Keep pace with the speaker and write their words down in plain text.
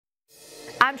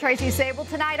I'm Tracy Sable.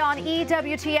 Tonight on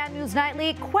EWTN News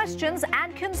Nightly, questions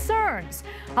and concerns.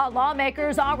 How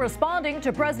lawmakers are responding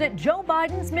to President Joe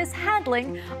Biden's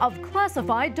mishandling of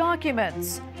classified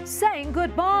documents. Saying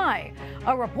goodbye.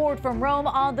 A report from Rome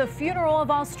on the funeral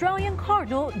of Australian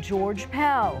Cardinal George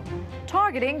Pell.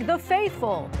 Targeting the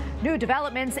faithful. New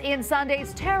developments in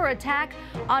Sunday's terror attack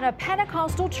on a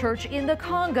Pentecostal church in the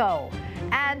Congo.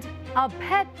 And a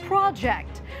pet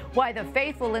project. Why the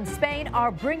faithful in Spain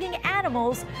are bringing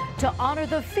animals to honor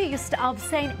the feast of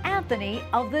St. Anthony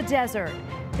of the Desert.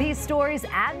 These stories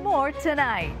and more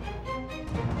tonight.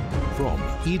 From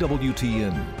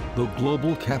EWTN, the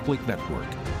Global Catholic Network,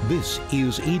 this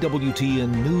is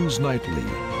EWTN News Nightly.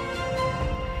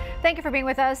 Thank you for being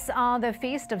with us on the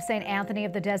Feast of St. Anthony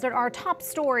of the Desert. Our top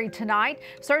story tonight,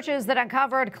 searches that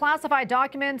uncovered classified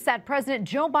documents at President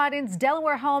Joe Biden's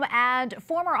Delaware home and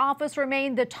former office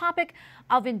remain the topic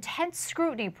of intense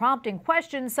scrutiny, prompting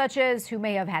questions such as who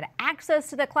may have had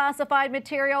access to the classified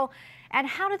material and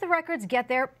how did the records get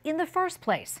there in the first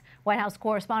place. White House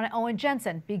correspondent Owen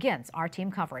Jensen begins our team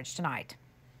coverage tonight.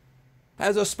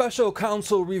 As a special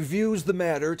counsel reviews the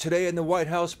matter today in the White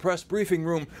House press briefing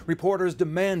room, reporters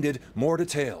demanded more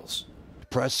details.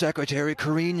 Press Secretary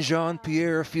Karine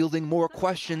Jean-Pierre fielding more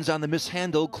questions on the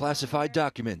mishandled classified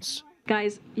documents.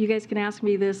 Guys, you guys can ask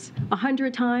me this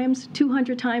 100 times,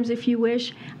 200 times if you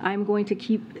wish. I'm going to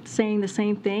keep saying the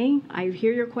same thing. I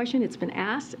hear your question. It's been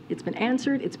asked, it's been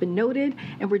answered, it's been noted,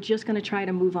 and we're just going to try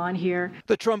to move on here.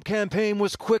 The Trump campaign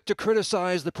was quick to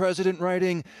criticize the president,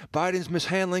 writing, Biden's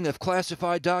mishandling of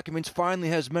classified documents finally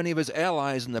has many of his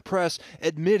allies in the press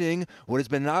admitting what has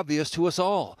been obvious to us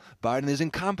all. Biden is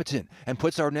incompetent and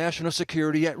puts our national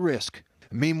security at risk.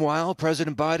 Meanwhile,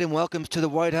 President Biden welcomes to the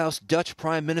White House Dutch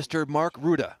Prime Minister Mark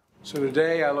Rutte. So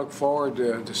today I look forward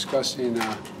to discussing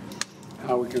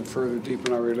how we can further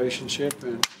deepen our relationship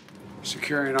and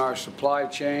securing our supply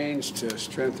chains to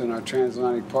strengthen our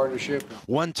transatlantic partnership.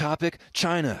 One topic,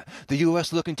 China. The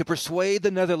U.S. looking to persuade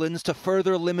the Netherlands to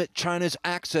further limit China's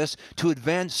access to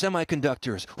advanced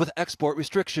semiconductors with export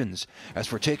restrictions. As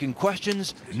for taking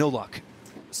questions, no luck.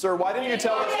 Sir, why didn't you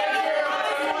tell us?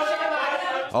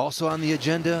 Also on the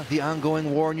agenda, the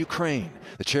ongoing war in Ukraine.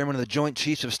 The chairman of the Joint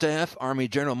Chiefs of Staff, Army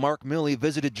General Mark Milley,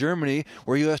 visited Germany,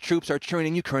 where U.S. troops are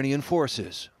training Ukrainian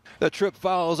forces. The trip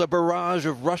follows a barrage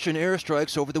of Russian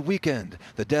airstrikes over the weekend.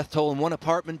 The death toll in one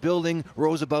apartment building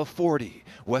rose above 40.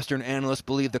 Western analysts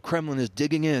believe the Kremlin is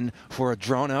digging in for a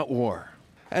drawn-out war.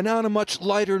 And on a much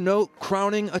lighter note,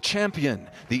 crowning a champion.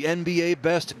 The NBA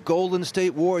best Golden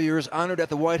State Warriors honored at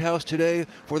the White House today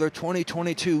for their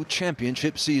 2022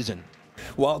 championship season.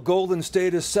 While Golden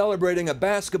State is celebrating a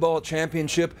basketball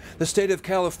championship, the state of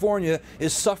California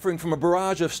is suffering from a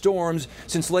barrage of storms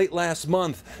since late last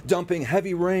month, dumping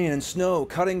heavy rain and snow,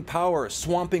 cutting power,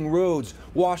 swamping roads,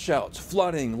 washouts,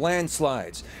 flooding,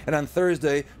 landslides. And on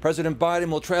Thursday, President Biden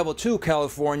will travel to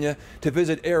California to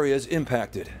visit areas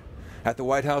impacted. At the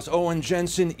White House, Owen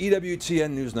Jensen,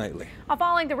 EWTN News Nightly.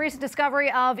 Following the recent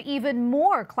discovery of even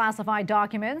more classified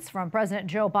documents from President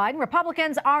Joe Biden,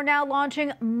 Republicans are now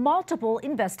launching multiple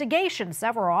investigations.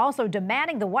 Several are also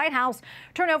demanding the White House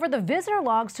turn over the visitor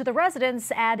logs to the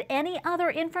residents and any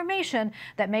other information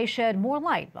that may shed more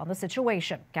light on the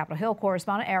situation. Capitol Hill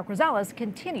correspondent Eric Rosales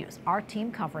continues our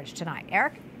team coverage tonight.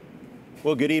 Eric?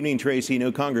 Well, good evening, Tracy.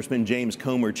 Congressman James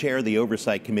Comer, chair of the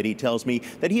Oversight Committee, tells me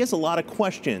that he has a lot of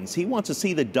questions. He wants to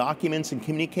see the documents and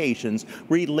communications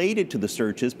related to the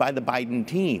searches by the Biden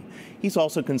team. He's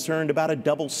also concerned about a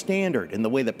double standard in the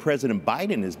way that President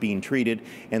Biden is being treated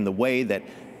and the way that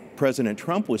President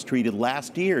Trump was treated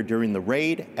last year during the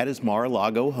raid at his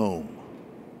Mar-a-Lago home.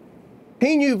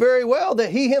 He knew very well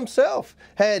that he himself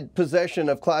had possession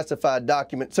of classified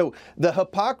documents. So the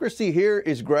hypocrisy here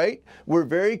is great. We're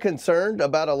very concerned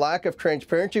about a lack of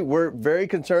transparency. We're very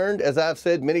concerned, as I've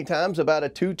said many times, about a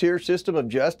two-tier system of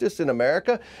justice in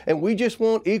America. And we just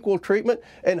want equal treatment,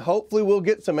 and hopefully we'll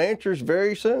get some answers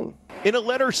very soon. In a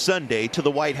letter Sunday to the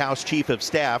White House Chief of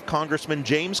Staff, Congressman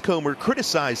James Comer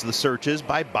criticized the searches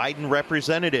by Biden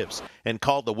representatives and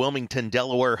called the Wilmington,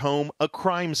 Delaware home a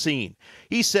crime scene.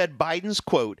 He said Biden's,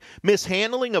 quote,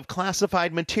 mishandling of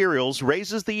classified materials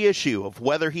raises the issue of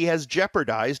whether he has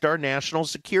jeopardized our national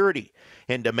security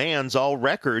and demands all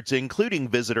records, including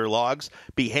visitor logs,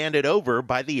 be handed over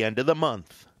by the end of the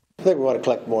month. I think we want to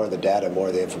collect more of the data, more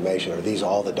of the information. Are these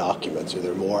all the documents? Are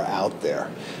there more out there?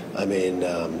 I mean,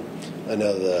 I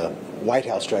know the White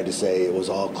House tried to say it was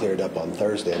all cleared up on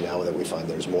Thursday, and now that we find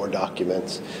there's more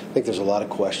documents, I think there's a lot of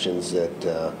questions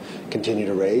that continue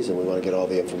to raise, and we want to get all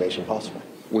the information possible.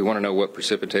 We want to know what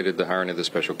precipitated the hiring of the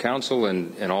special counsel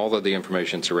and all of the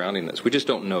information surrounding this. We just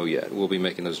don't know yet. We'll be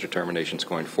making those determinations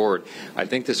going forward. I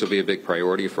think this will be a big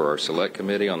priority for our Select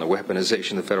Committee on the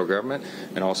weaponization of the federal government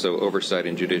and also oversight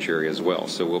and judiciary as well.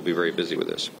 So we'll be very busy with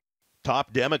this.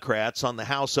 Top Democrats on the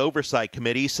House Oversight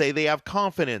Committee say they have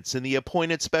confidence in the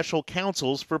appointed special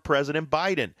counsels for President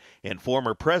Biden and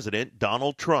former President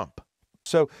Donald Trump.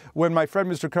 So when my friend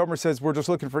Mr. Comer says we're just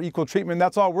looking for equal treatment,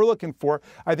 that's all we're looking for.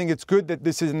 I think it's good that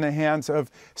this is in the hands of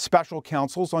special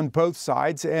counsels on both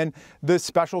sides. And the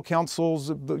special counsels,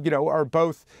 are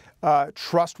both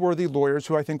trustworthy lawyers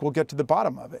who I think will get to the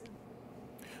bottom of it.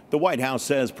 The White House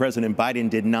says President Biden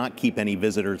did not keep any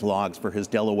visitors' logs for his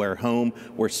Delaware home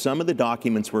where some of the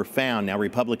documents were found. Now,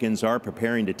 Republicans are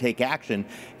preparing to take action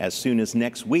as soon as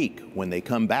next week when they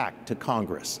come back to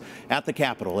Congress. At the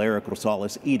Capitol, Eric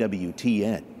Rosales,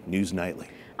 EWTN News Nightly.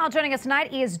 Joining us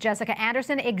tonight is Jessica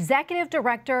Anderson, Executive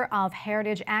Director of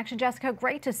Heritage Action. Jessica,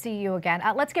 great to see you again.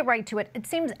 Let's get right to it. It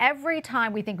seems every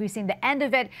time we think we've seen the end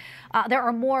of it, there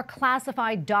are more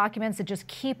classified documents that just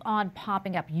keep on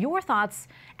popping up. Your thoughts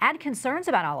and concerns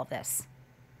about all of this?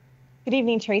 Good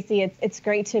evening, Tracy. It's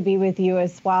great to be with you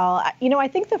as well. I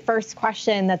think the first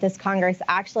question that this Congress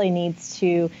actually needs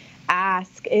to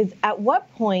ask is, at what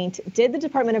point did the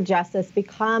Department of Justice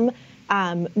become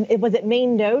was it made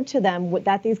known to them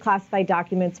that these classified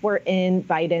documents were in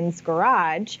Biden's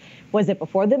garage? Was it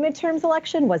before the midterms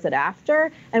election? Was it after?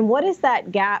 And what is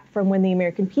that gap from when the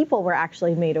American people were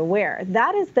actually made aware?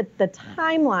 That is the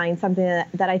timeline, something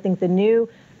that I think the new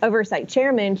Oversight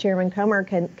Chairman Comer,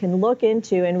 can look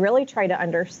into and really try to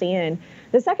understand.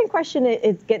 The second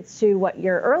question gets to what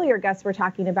your earlier guests were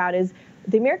talking about, is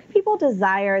the American people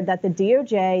desire that the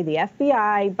DOJ, the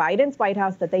FBI, Biden's White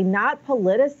House, that they not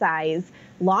politicize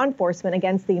law enforcement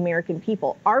against the American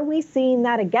people. Are we seeing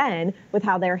that again with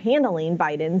how they're handling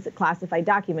Biden's classified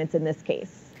documents in this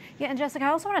case? Yeah, and Jessica, I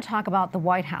also want to talk about the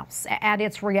White House and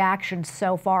its reaction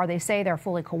so far. They say they're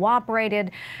fully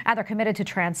cooperated and they're committed to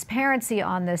transparency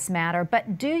on this matter.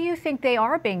 But do you think they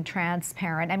are being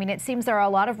transparent? I mean, it seems there are a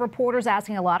lot of reporters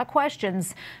asking a lot of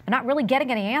questions, but not really getting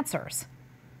any answers.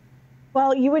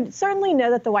 Well, you would certainly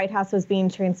know that the White House was being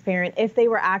transparent if they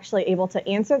were actually able to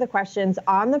answer the questions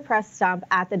on the press stump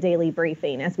at the daily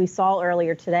briefing. As we saw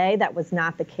earlier today, that was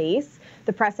not the case.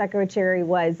 The press secretary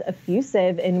was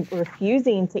effusive in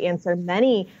refusing to answer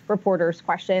many reporters'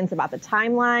 questions about the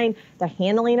timeline, the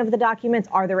handling of the documents.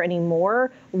 Are there any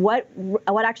more? What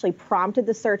actually prompted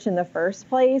the search in the first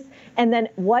place? And then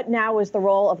what now is the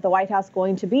role of the White House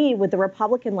going to be with the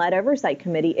Republican-led Oversight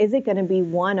Committee? Is it going to be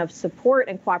one of support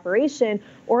and cooperation,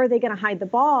 or are they going to hide the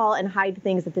ball and hide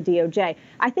things at the DOJ?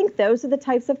 I think those are the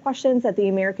types of questions that the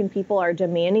American people are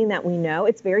demanding that we know.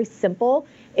 It's very simple.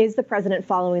 Is the president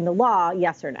following the law?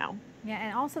 Yes or no? Yeah,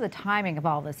 and also the timing of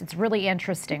all this. It's really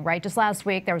interesting, right? Just last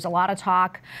week, there was a lot of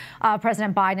talk of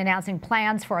President Biden announcing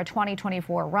plans for a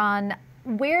 2024 run.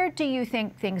 Where do you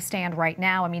think things stand right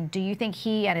now? I mean, do you think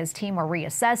he and his team are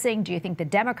reassessing? Do you think the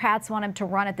Democrats want him to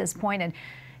run at this point? And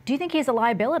do you think he's a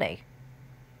liability?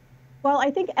 Well,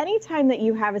 I think anytime that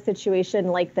you have a situation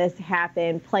like this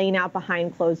happen, playing out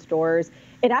behind closed doors,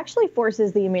 it actually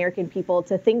forces the American people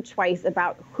to think twice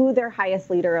about who their highest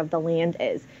leader of the land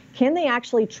is. Can they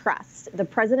actually trust the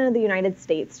President of the United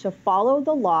States to follow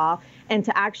the law and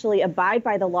to actually abide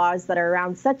by the laws that are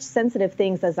around such sensitive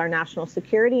things as our national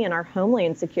security and our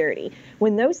homeland security?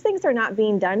 When those things are not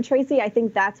being done, Tracy, I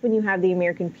think that's when you have the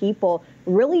American people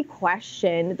really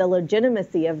question the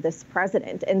legitimacy of this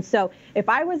president. And so if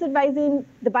I was advising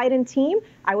the Biden team,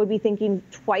 I would be thinking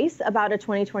twice about a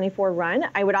 2024 run.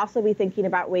 I would also be thinking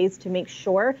about ways to make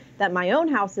sure that my own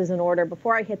house is in order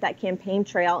before I hit that campaign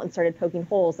trail and started poking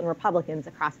holes in Republicans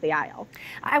across the aisle.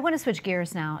 I want to switch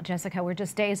gears now, Jessica. We're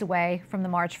just days away from the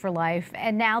March for Life.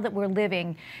 And now that we're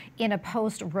living in a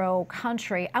post-Roe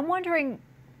country, I'm wondering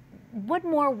what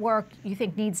more work you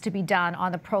think needs to be done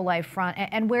on the pro-life front,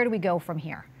 and where do we go from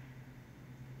here?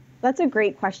 That's a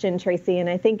great question, Tracy. And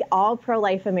I think all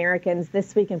pro-life Americans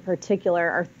this week in particular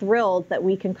are thrilled that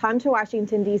we can come to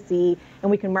Washington, D.C.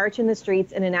 and we can march in the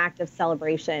streets in an act of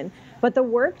celebration. But the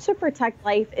work to protect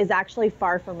life is actually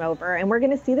far from over. And we're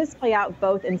going to see this play out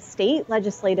both in state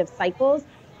legislative cycles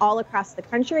all across the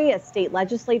country as state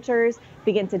legislatures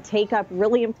begin to take up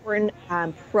really important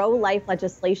pro-life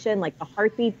legislation like the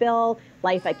Heartbeat Bill,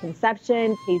 Life at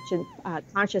Conception, Patient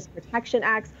Conscious Protection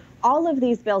Acts, all of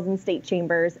these bills in state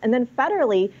chambers. And then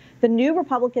federally, the new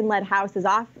Republican-led House is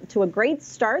off to a great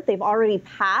start. They've already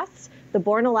passed the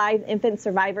Born Alive Infant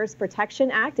Survivors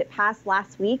Protection Act. It passed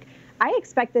last week. I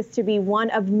expect this to be one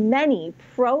of many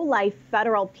pro-life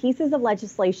federal pieces of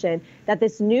legislation that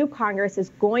this new Congress is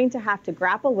going to have to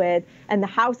grapple with, and the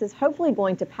House is hopefully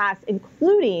going to pass,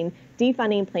 including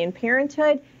defunding Planned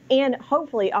Parenthood and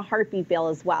hopefully a heartbeat bill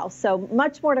as well. So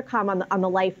much more to come on the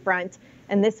life front,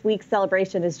 and this week's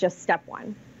celebration is just step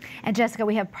one. And Jessica,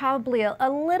 we have probably a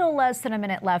little less than a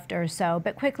minute left or so,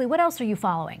 but quickly, what else are you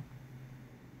following?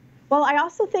 Well, I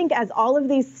also think as all of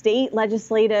these state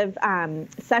legislative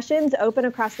sessions open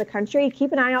across the country,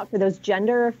 keep an eye out for those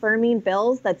gender-affirming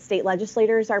bills that state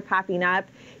legislators are popping up.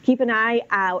 Keep an eye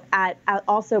out at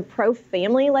also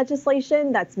pro-family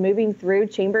legislation that's moving through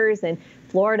chambers in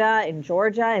Florida and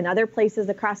Georgia and other places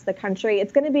across the country.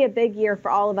 It's going to be a big year for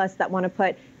all of us that want to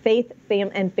put faith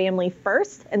and family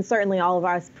first, and certainly all of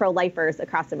us pro-lifers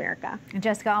across America. And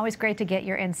Jessica, always great to get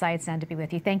your insights and to be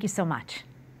with you. Thank you so much.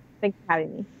 Thanks for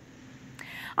having me.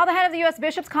 The head of the U.S.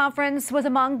 Bishops' Conference was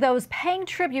among those paying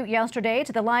tribute yesterday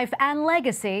to the life and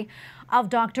legacy of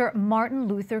Dr. Martin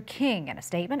Luther King. In a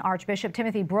statement, Archbishop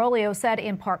Timothy Broglio said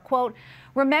in part, quote,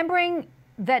 "Remembering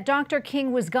that Dr.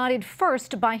 King was guided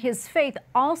first by his faith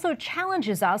also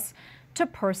challenges us to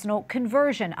personal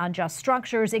conversion. Unjust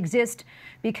structures exist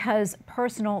because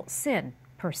personal sin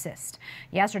persist."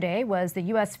 Yesterday was the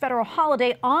U.S. federal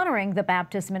holiday honoring the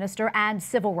Baptist minister and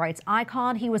civil rights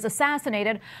icon. He was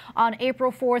assassinated on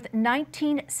April 4th,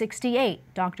 1968.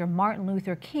 Dr. Martin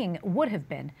Luther King would have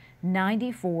been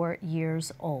 94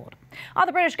 years old.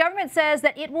 The British government says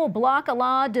that it will block a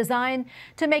law designed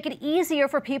to make it easier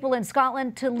for people in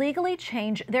Scotland to legally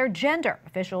change their gender.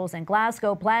 Officials in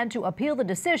Glasgow plan to appeal the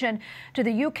decision to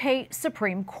the UK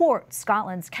Supreme Court.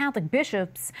 Scotland's Catholic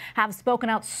bishops have spoken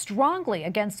out strongly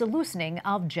against the loosening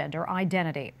of gender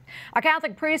identity. A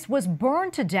Catholic priest was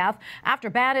burned to death after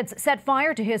bandits set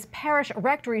fire to his parish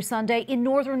rectory Sunday in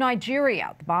northern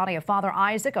Nigeria. The body of Father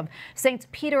Isaac of Saints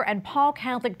Peter and Paul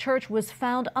Catholic Church was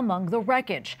found among the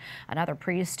wreckage. Another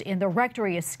priest in the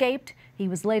rectory escaped. He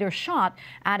was later shot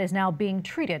and is now being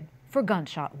treated for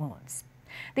gunshot wounds.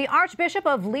 The Archbishop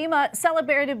of Lima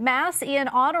celebrated Mass in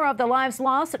honor of the lives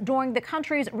lost during the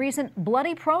country's recent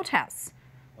bloody protests.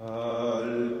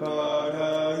 Al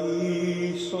paraíso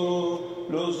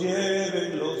los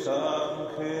lleven los ángeles.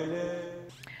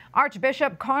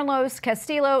 Archbishop Carlos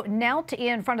Castillo knelt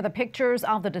in front of the pictures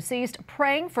of the deceased,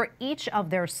 praying for each of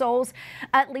their souls.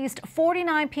 At least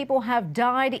 49 people have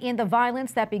died in the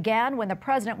violence that began when the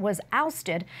president was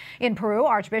ousted. In Peru,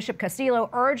 Archbishop Castillo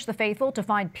urged the faithful to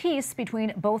find peace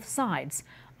between both sides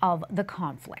of the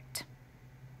conflict.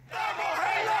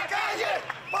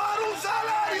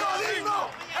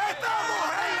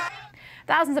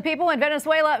 Thousands of people in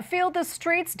Venezuela filled the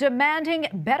streets demanding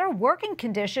better working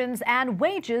conditions and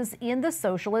wages in the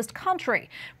socialist country.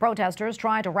 Protesters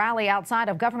tried to rally outside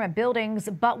of government buildings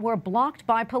but were blocked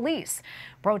by police.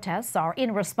 Protests are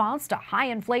in response to high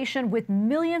inflation, with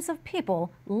millions of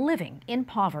people living in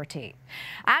poverty.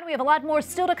 And we have a lot more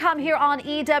still to come here on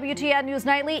EWTN News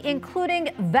Nightly,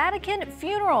 including Vatican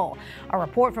funeral, a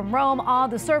report from Rome on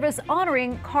the service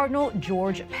honoring Cardinal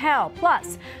George Pell,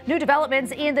 plus new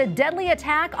developments in the deadly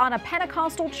attack on a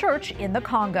Pentecostal church in the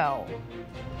Congo.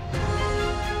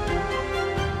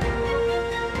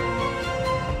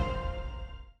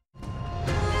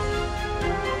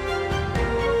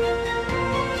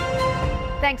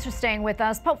 Thanks for staying with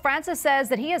us. Pope Francis says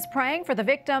that he is praying for the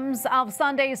victims of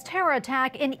Sunday's terror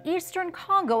attack in eastern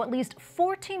Congo. At least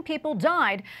 14 people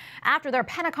died after their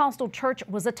Pentecostal church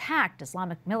was attacked.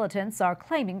 Islamic militants are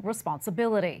claiming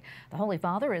responsibility. The Holy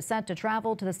Father is set to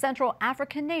travel to the Central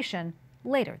African nation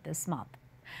later this month.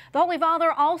 The Holy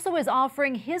Father also is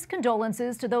offering his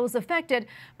condolences to those affected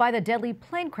by the deadly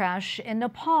plane crash in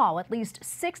Nepal. At least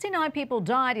 69 people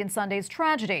died in Sunday's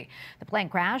tragedy. The plane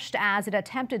crashed as it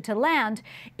attempted to land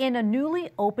in a newly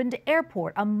opened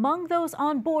airport. Among those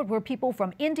on board were people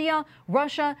from India,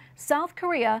 Russia, South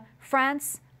Korea,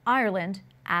 France, Ireland,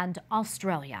 and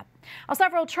Australia.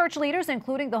 Several church leaders,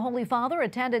 including the Holy Father,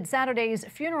 attended Saturday's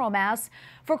funeral mass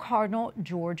for Cardinal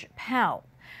George Pell.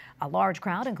 A large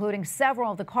crowd, including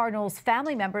several of the Cardinal's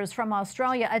family members from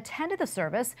Australia, attended the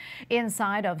service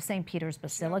inside of St. Peter's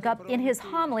Basilica. In his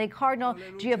homily, Cardinal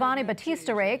Giovanni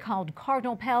Battista Re called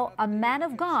Cardinal Pell a man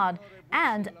of God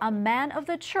and a man of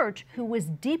the Church who was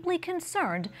deeply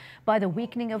concerned by the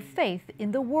weakening of faith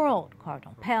in the world.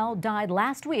 Cardinal Pell died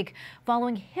last week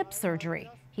following hip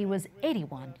surgery. He was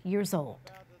 81 years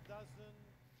old.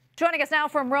 Joining us now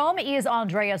from Rome is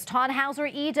Andreas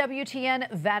Thonhauser,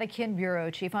 EWTN Vatican Bureau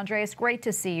Chief. Andreas, great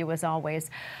to see you as always.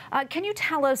 Can you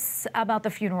tell us about the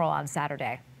funeral on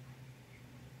Saturday?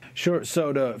 Sure.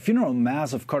 So the funeral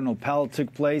mass of Cardinal Pell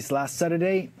took place last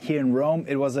Saturday here in Rome.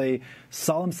 It was a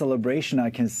solemn celebration, I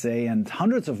can say, and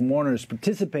hundreds of mourners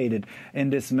participated in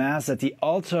this mass at the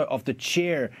altar of the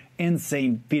chair in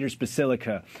St. Peter's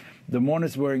Basilica. The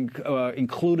mourners were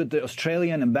included the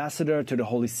Australian ambassador to the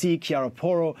Holy See, Chiara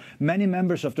Porro, many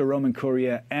members of the Roman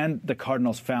Curia, and the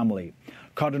Cardinal's family.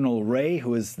 Cardinal Ray,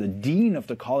 who is the Dean of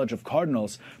the College of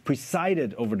Cardinals,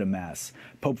 presided over the Mass.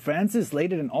 Pope Francis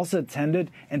later then also attended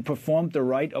and performed the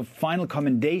rite of final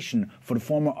commendation for the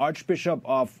former Archbishop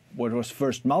of what was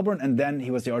first Melbourne, and then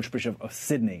he was the Archbishop of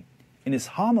Sydney. In his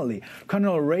homily,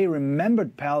 Cardinal Ray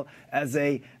remembered Pell as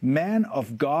a man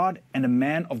of God and a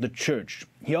man of the Church.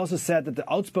 He also said that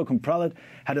the outspoken prelate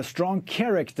had a strong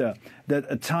character that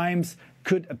at times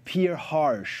could appear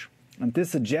harsh. And this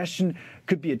suggestion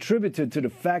could be attributed to the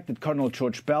fact that Cardinal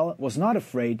George Pell was not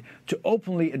afraid to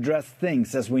openly address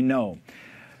things, as we know.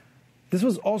 This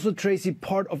was also, Tracy,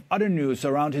 part of other news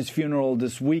around his funeral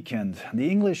this weekend. The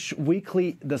English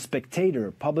weekly The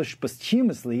Spectator published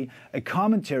posthumously a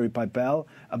commentary by Pell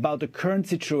about the current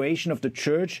situation of the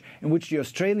Church, in which the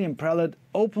Australian prelate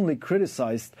openly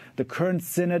criticized the current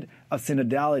synod of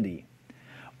synodality.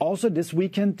 Also this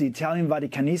weekend, the Italian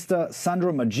Vaticanista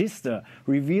Sandro Magister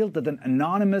revealed that an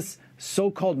anonymous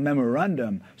so-called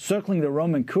memorandum circling the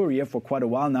Roman Curia for quite a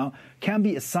while now can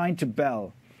be assigned to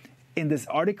Pell. In this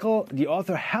article, the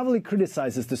author heavily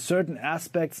criticizes the certain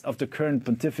aspects of the current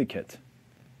pontificate.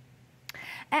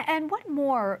 And what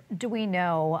more do we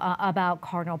know about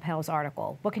Cardinal Pell's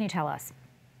article? What can you tell us?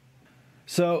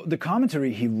 So the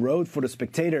commentary he wrote for The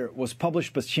Spectator was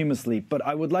published posthumously, but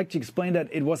I would like to explain that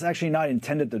it was actually not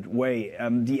intended that way.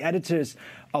 The editors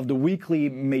of the weekly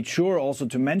made sure also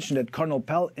to mention that Cardinal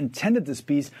Pell intended this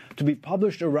piece to be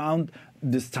published around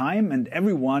this time, and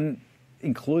everyone,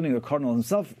 including the Cardinal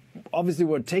himself, obviously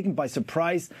were taken by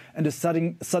surprise and the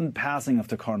sudden passing of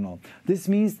the Cardinal. This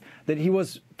means that he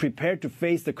was prepared to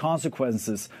face the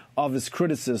consequences of his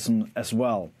criticism as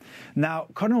well. Now,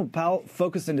 Cardinal Pell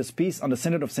focused in this piece on the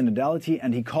Synod of Synodality,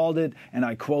 and he called it, and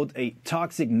I quote, a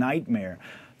toxic nightmare.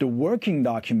 The working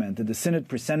document that the Synod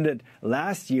presented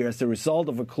last year as the result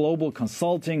of a global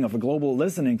consulting, of a global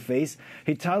listening phase,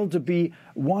 he titled to be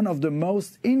one of the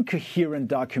most incoherent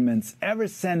documents ever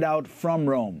sent out from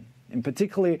Rome. In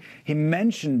particular, he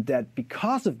mentioned that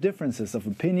because of differences of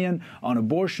opinion on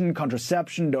abortion,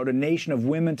 contraception, the ordination of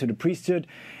women to the priesthood,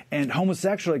 and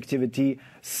homosexual activity,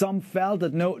 some felt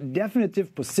that no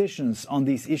definitive positions on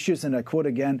these issues, and I quote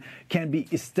again, can be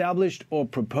established or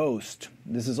proposed.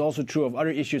 This is also true of other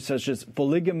issues such as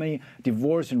polygamy,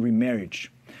 divorce, and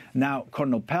remarriage. Now,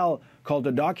 Cardinal Pell called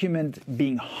the document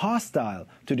being hostile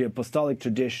to the apostolic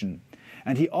tradition.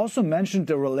 And he also mentioned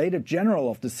the relator general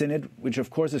of the Synod, which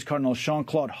of course is Cardinal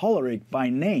Jean-Claude Hollerich by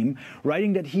name,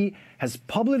 writing that he has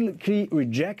publicly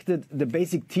rejected the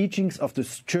basic teachings of the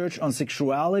Church on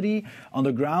sexuality on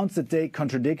the grounds that they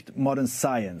contradict modern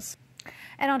science.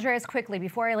 And Andreas, quickly,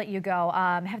 before I let you go,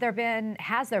 has there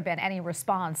been any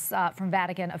response from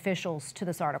Vatican officials to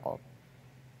this article?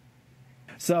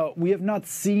 So we have not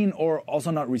seen or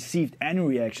also not received any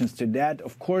reactions to that.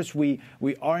 Of course, we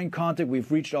are in contact.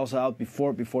 We've reached also out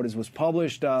before this was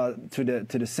published to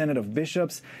the Synod of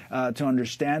Bishops to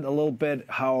understand a little bit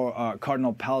how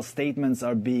Cardinal Pell's statements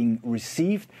are being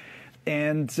received.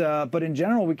 And but in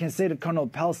general, we can say that Cardinal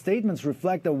Pell's statements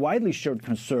reflect a widely shared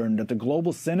concern that the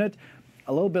global synod,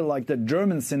 a little bit like the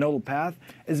German synodal path,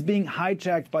 is being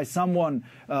hijacked by someone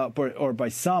or by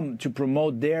some to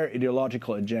promote their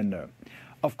ideological agenda.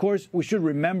 Of course, we should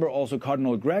remember also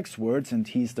Cardinal Greg's words, and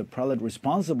he's the prelate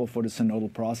responsible for the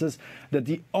synodal process, that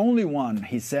the only one,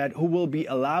 he said, who will be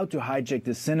allowed to hijack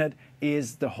the synod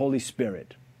is the Holy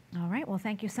Spirit. All right. Well,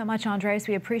 thank you so much, Andreas.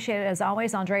 We appreciate it as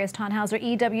always. Andreas Thonhauser,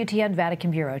 EWTN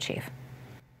Vatican Bureau Chief.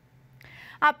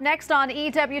 Up next on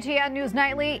EWTN News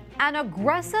Nightly, an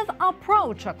aggressive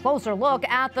approach, a closer look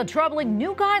at the troubling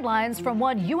new guidelines from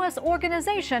one U.S.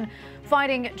 organization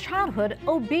fighting childhood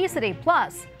obesity.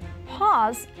 Plus,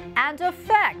 pause and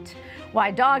effect.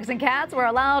 Why dogs and cats were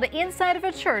allowed inside of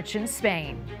a church in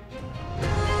Spain.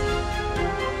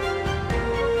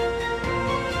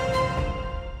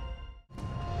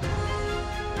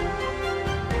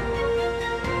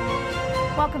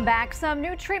 Welcome back. Some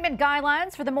new treatment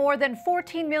guidelines for the more than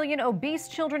 14 million obese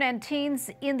children and teens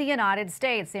in the United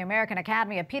States. The American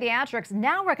Academy of Pediatrics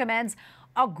now recommends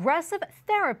aggressive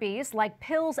therapies like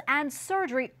pills and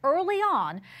surgery early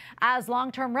on as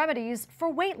long-term remedies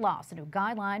for weight loss. A new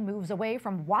guideline moves away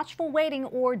from watchful waiting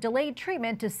or delayed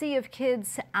treatment to see if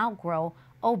kids outgrow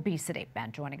obesity.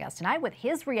 And joining us tonight with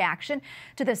his reaction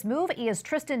to this move is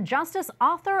Tristan Justice,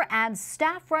 author and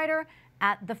staff writer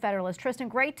at the Federalist. Tristan,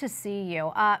 great to see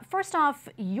you. First off,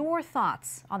 your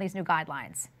thoughts on these new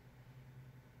guidelines?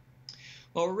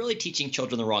 Well, we're really teaching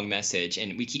children the wrong message,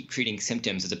 and we keep treating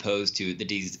symptoms as opposed to the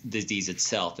disease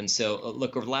itself. And so,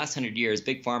 look, over the last 100 years,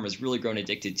 Big Pharma has really grown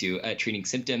addicted to treating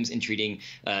symptoms and treating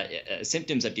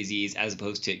symptoms of disease as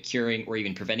opposed to curing or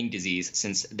even preventing disease,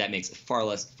 since that makes far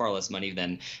less money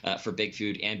than for Big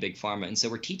Food and Big Pharma. And so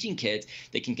we're teaching kids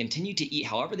they can continue to eat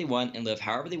however they want and live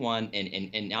however they want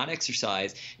and not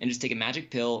exercise and just take a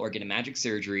magic pill or get a magic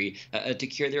surgery to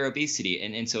cure their obesity.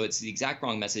 And so it's the exact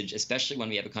wrong message, especially when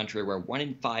we have a country where 1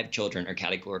 in 5 children are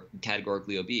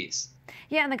categorically obese.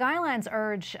 Yeah, and the guidelines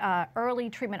urge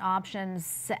early treatment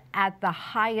options at the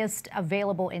highest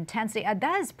available intensity.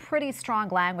 That is pretty strong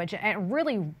language and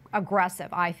really aggressive,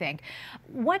 I think.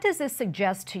 What does this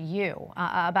suggest to you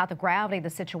about the gravity of the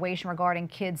situation regarding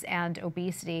kids and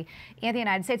obesity in the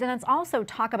United States? And let's also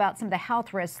talk about some of the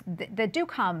health risks that do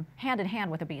come hand in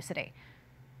hand with obesity.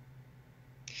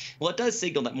 Well, it does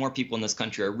signal that more people in this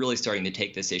country are really starting to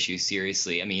take this issue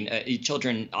seriously. I mean,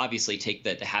 children obviously take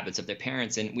the habits of their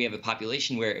parents, and we have a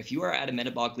population where if you are at a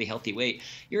metabolically healthy weight,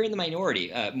 you're in the minority.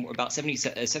 About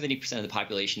 70% of the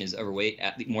population is overweight.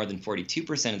 More than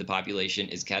 42% of the population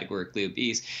is categorically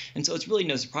obese. And so it's really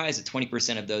no surprise that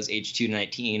 20% of those aged 2 to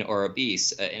 19 are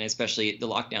obese, and especially the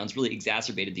lockdowns really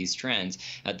exacerbated these trends.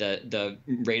 The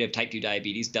rate of type 2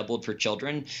 diabetes doubled for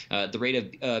children. The rate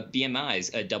of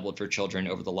BMIs doubled for children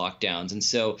over the lockdowns. And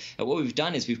so what we've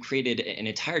done is we've created an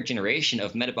entire generation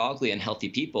of metabolically unhealthy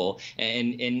people,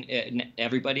 and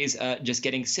everybody's just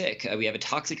getting sick. We have a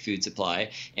toxic food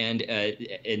supply, and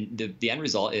the end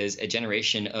result is a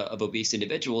generation of obese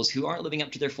individuals who aren't living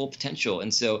up to their full potential.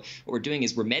 And so what we're doing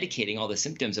is we're medicating all the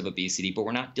symptoms of obesity, but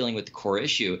we're not dealing with the core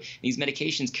issue. These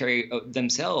medications carry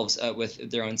themselves with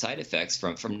their own side effects,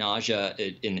 from nausea,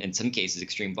 in some cases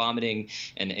extreme vomiting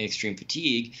and extreme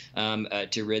fatigue,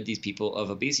 to rid these people of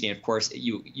obesity. And of course,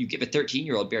 you give a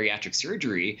 13-year-old bariatric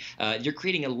surgery, you're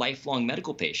creating a lifelong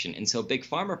medical patient. And so Big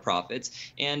Pharma profits,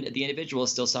 and the individual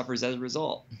still suffers as a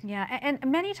result. Yeah, and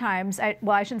many times,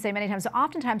 well, I shouldn't say many times,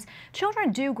 oftentimes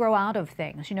children do grow out of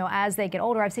things. You know, as they get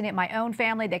older, I've seen it in my own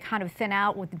family, they kind of thin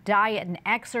out with diet and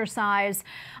exercise.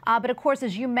 But of course,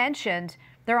 as you mentioned,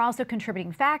 there are also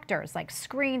contributing factors like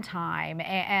screen time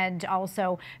and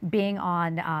also being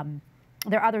on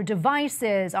their other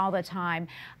devices all the time.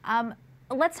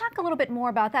 Let's talk a little bit more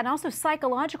about that, and also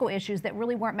psychological issues that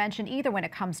really weren't mentioned either when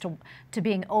it comes to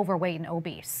being overweight and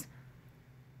obese.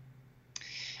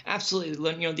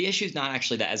 Absolutely. You know, the issue is not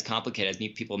actually that as complicated as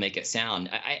people make it sound.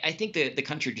 I think that the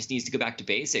country just needs to go back to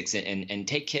basics and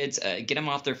take kids, get them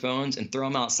off their phones and throw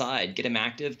them outside, get them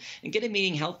active, and get them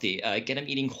eating healthy, get them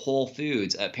eating whole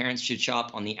foods. Parents should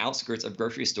shop on the outskirts of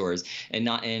grocery stores and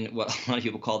not in what a lot of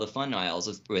people call the fun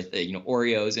aisles with you know,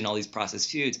 Oreos and all these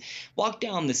processed foods. Walk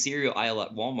down the cereal aisle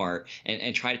at Walmart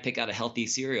and try to pick out a healthy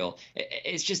cereal.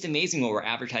 It's just amazing what we're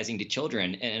advertising to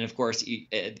children. And of course,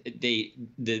 the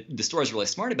store is really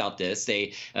smart about this.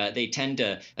 They tend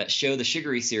to show the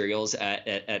sugary cereals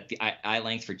at the eye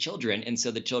length for children, and so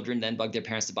the children then bug their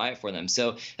parents to buy it for them.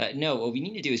 So no, what we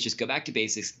need to do is just go back to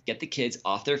basics, get the kids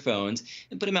off their phones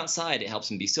and put them outside. It helps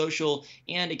them be social,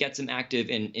 and it gets them active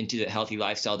into the healthy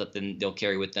lifestyle that then they'll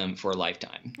carry with them for a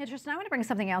lifetime. Interesting. I want to bring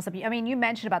something else up. I mean, you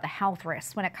mentioned about the health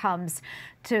risks when it comes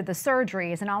to the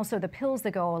surgeries and also the pills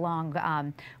that go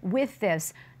along with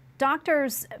this.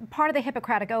 Doctors, part of the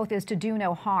Hippocratic Oath is to do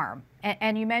no harm.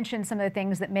 And you mentioned some of the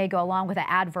things that may go along with the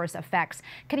adverse effects.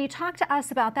 Can you talk to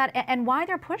us about that and why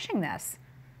they're pushing this?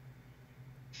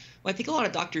 Well, I think a lot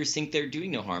of doctors think they're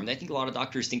doing no harm. I think a lot of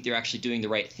doctors think they're actually doing the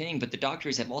right thing, but the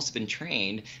doctors have also been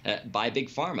trained by Big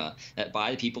Pharma,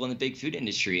 by the people in the big food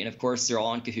industry. And of course, they're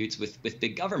all in cahoots with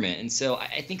big government. And so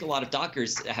I think a lot of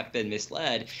doctors have been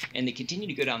misled, and they continue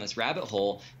to go down this rabbit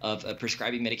hole of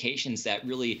prescribing medications that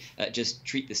really just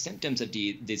treat the symptoms of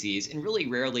disease and really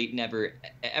rarely, never,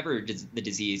 ever the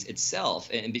disease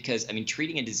itself. And because, I mean,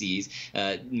 treating a disease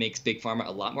makes Big Pharma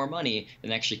a lot more money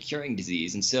than actually curing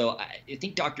disease. And so I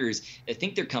think doctors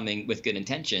think they're coming with good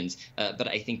intentions, but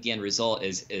I think the end result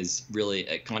is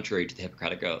really contrary to the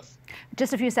Hippocratic Oath.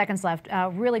 Just a few seconds left.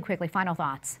 Really quickly, final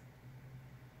thoughts.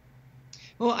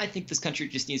 Well, I think this country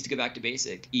just needs to go back to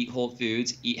basic. Eat whole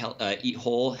foods, eat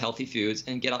whole, healthy foods,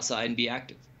 and get outside and be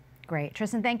active. Great.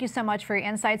 Tristan, thank you so much for your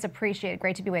insights. Appreciate it.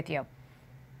 Great to be with you.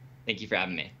 Thank you for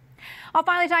having me.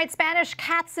 Finally tonight, Spanish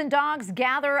cats and dogs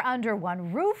gather under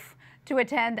one roof to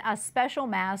attend a special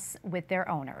mass with their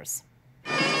owners.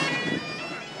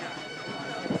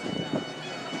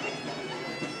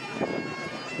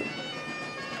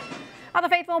 The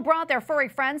faithful brought their furry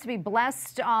friends to be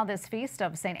blessed on this feast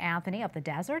of St. Anthony of the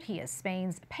Desert. He is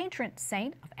Spain's patron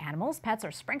saint of animals. Pets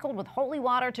are sprinkled with holy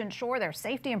water to ensure their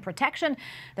safety and protection.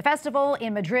 The festival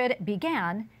in Madrid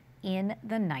began in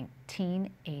the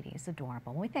 1980s.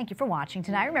 Adorable. We thank you for watching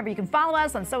tonight. Remember, you can follow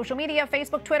us on social media,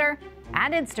 Facebook, Twitter,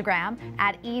 and Instagram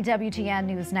at EWTN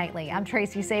News Nightly. I'm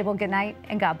Tracy Sable. Good night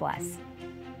and God bless.